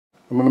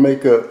I'm going to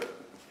make a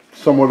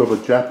somewhat of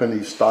a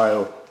Japanese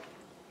style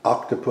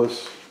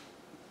octopus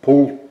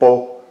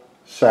pulpo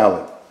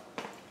salad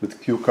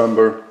with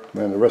cucumber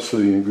and the rest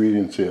of the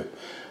ingredients here.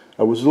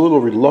 I was a little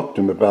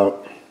reluctant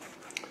about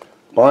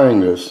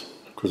buying this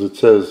because it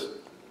says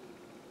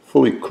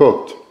fully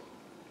cooked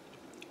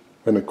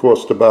and it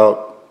cost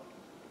about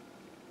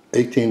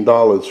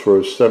 $18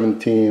 for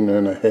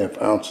 17.5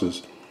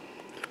 ounces.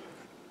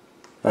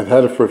 I've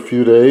had it for a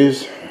few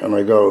days and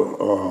I go,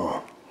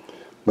 oh,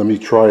 let me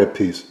try a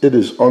piece. It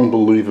is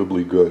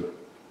unbelievably good.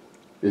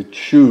 It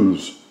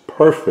chews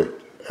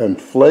perfect and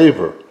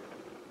flavor.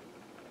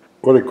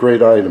 What a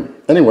great item.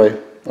 Anyway,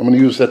 I'm going to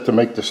use that to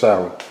make the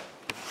salad.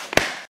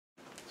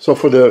 So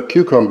for the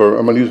cucumber,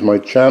 I'm going to use my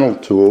channel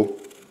tool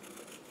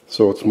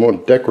so it's more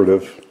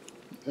decorative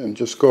and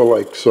just go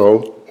like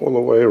so all the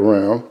way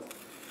around.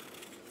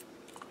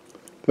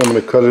 Then I'm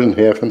going to cut it in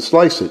half and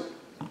slice it.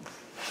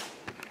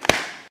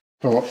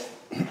 So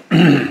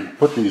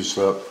put these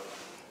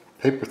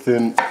paper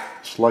thin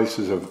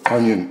slices of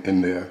onion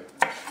in there.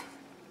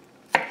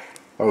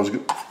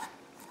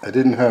 I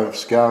didn't have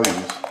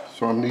scallions,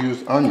 so I'm going to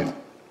use onion.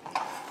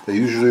 They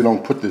usually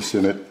don't put this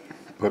in it,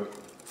 but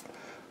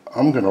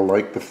I'm going to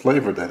like the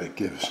flavor that it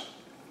gives.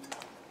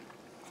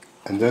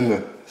 And then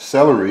the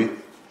celery,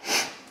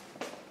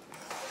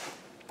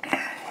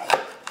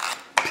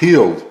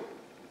 peeled.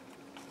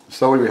 The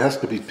celery has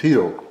to be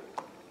peeled,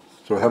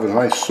 so have a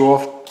nice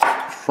soft,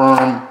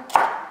 firm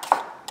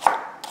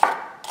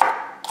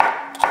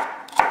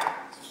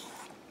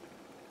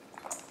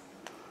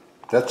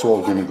that's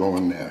all going to go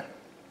in there.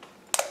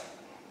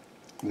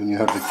 Then you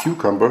have the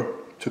cucumber,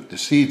 took the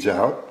seeds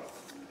out,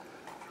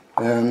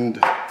 and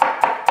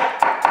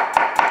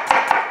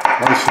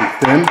nice and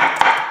thin.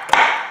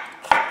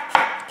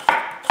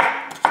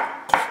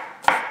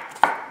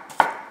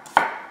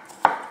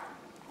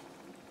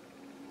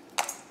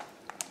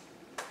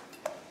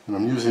 And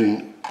I'm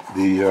using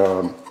the,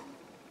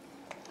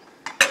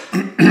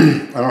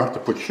 I don't have to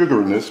put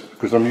sugar in this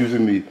because I'm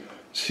using the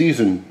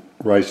seasoned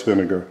rice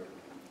vinegar,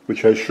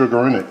 which has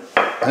sugar in it,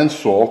 and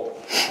salt.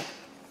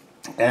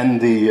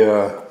 And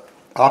the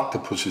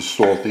octopus is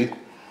salty,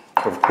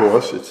 of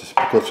course. It's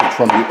because it's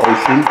from the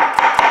ocean.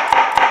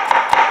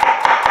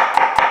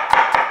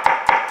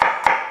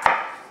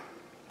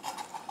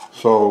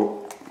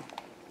 So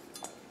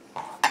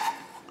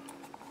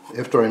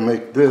after I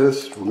make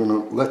this, we're going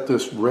to let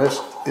this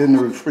rest in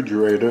the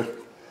refrigerator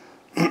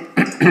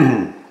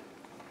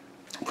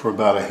for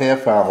about a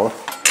half hour.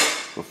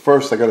 But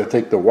first I got to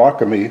take the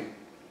wakame,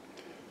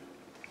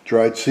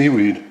 dried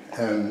seaweed,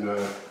 and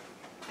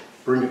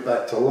bring it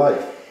back to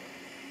life.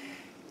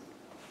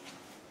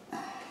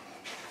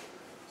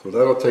 So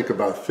that'll take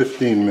about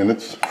 15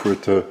 minutes for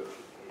it to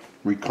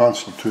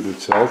reconstitute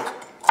itself.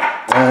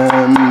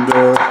 And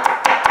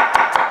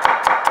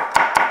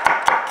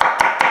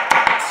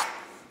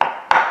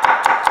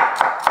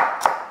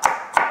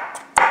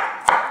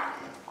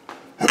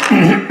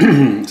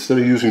instead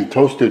of using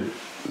toasted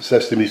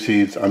sesame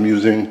seeds, I'm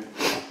using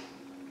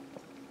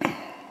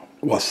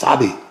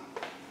wasabi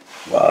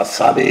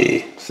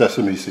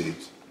sesame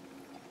seeds.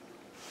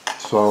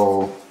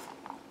 So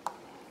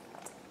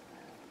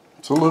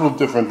it's a little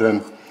different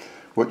than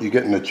what you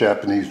get in a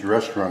Japanese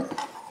restaurant.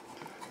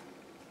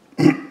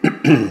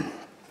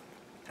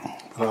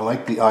 But I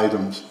like the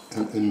items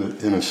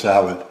in a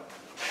salad.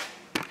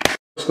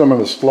 First I'm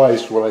going to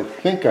slice what I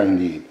think I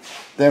need.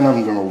 Then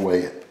I'm going to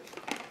weigh it.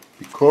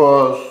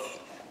 Because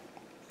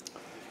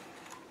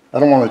I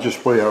don't want to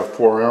just weigh out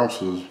 4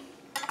 ounces.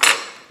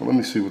 Well, let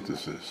me see what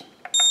this is.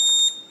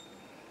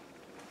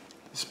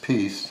 This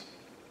piece,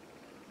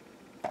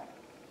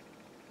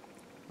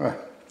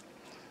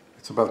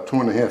 it's about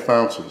 2.5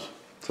 ounces.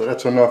 So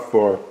that's enough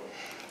for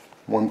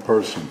one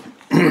person.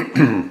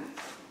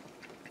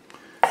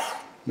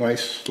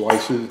 Nice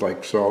slices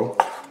like so.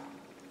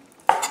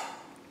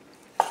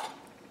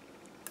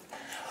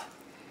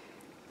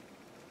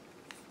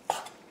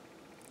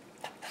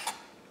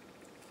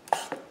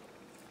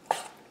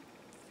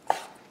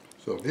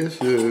 So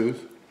this is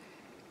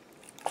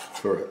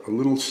for a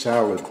little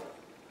salad.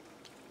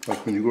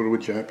 Like when you go to a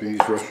Japanese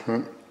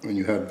restaurant and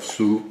you have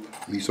soup,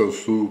 miso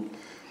soup,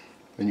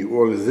 and you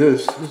order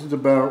this is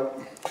about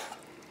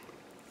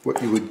what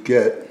you would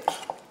get.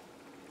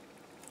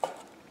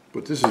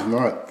 But this is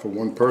not for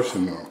one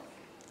person now,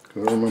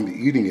 because I remember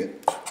eating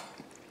it.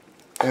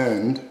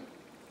 And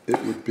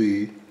it would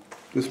be,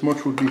 this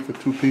much would be for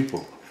 2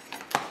 people.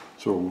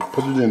 So we'll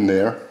put it in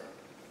there,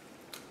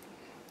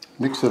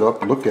 mix it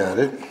up, look at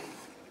it.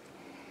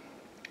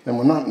 And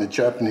we're not in a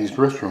Japanese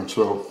restaurant,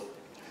 so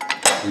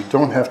we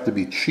don't have to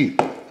be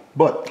cheap,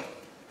 but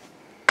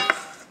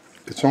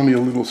it's only a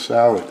little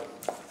salad.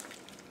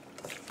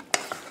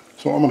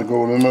 So I'm going to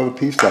go with another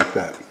piece like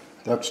that.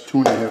 That's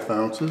 2.5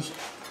 ounces.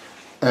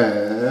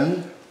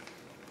 And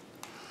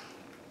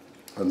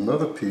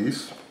another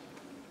piece,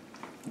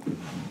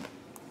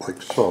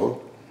 like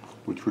so,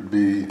 which would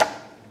be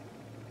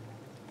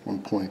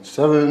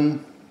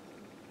 1.7.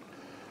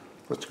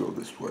 Let's go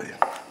this way.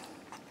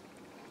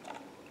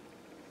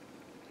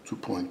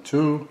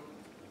 2.2.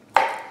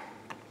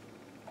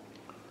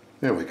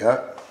 There we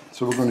got.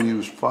 So we're going to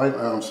use 5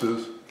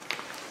 ounces,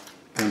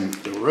 and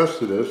the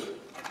rest of this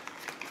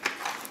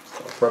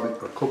I'll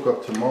probably cook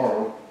up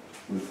tomorrow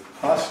with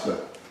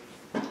pasta.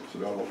 So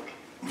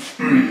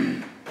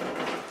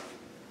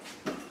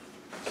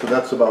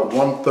that's about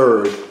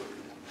 1/3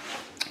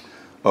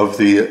 of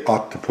the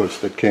octopus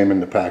that came in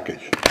the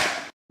package.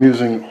 I'm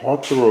using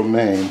hors de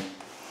romaine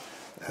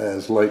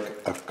as like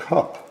a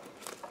cup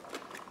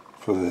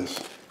for this.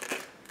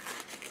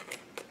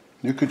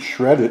 You could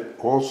shred it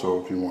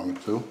also if you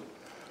wanted to,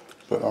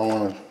 but I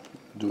want to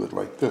do it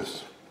like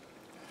this,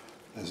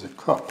 as a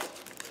cup.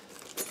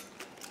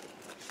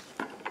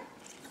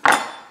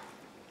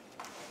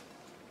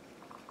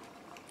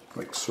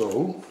 Like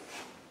so.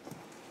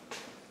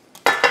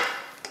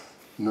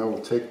 Now we'll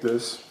take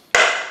this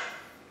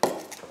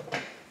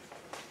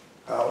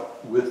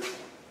out with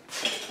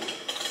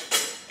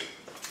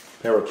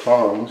a pair of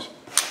tongs,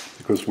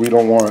 because we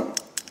don't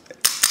want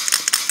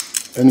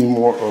any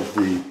more of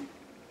the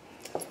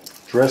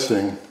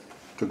dressing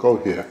to go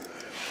here,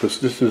 because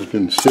this has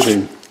been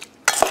sitting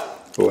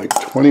for like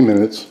 20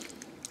 minutes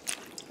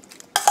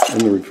in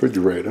the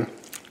refrigerator,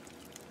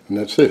 and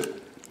that's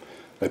it.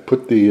 I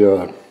put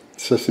the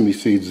sesame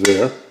seeds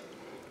there.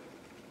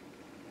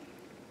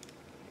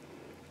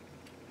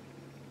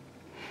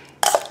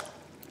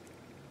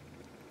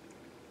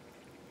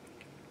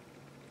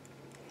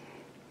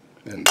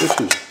 And this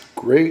is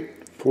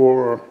great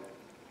for,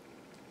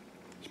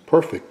 it's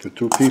perfect for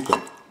 2 people.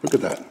 Look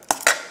at that.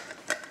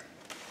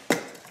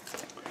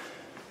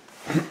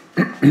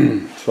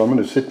 So I'm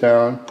going to sit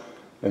down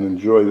and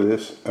enjoy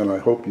this, and I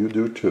hope you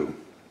do too.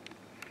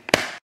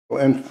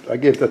 And I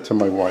gave that to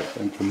my wife,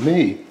 and for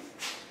me,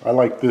 I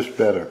like this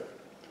better,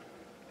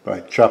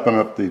 by chopping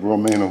up the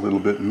romaine a little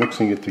bit,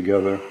 mixing it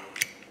together,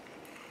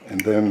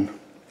 and then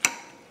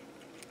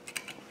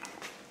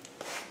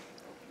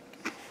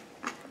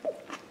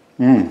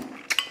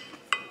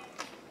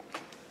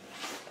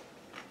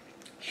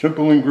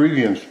simple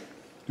ingredients.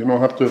 You don't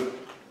have to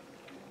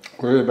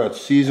worry about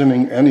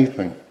seasoning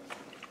anything.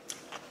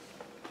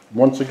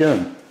 Once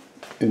again,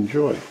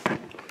 enjoy.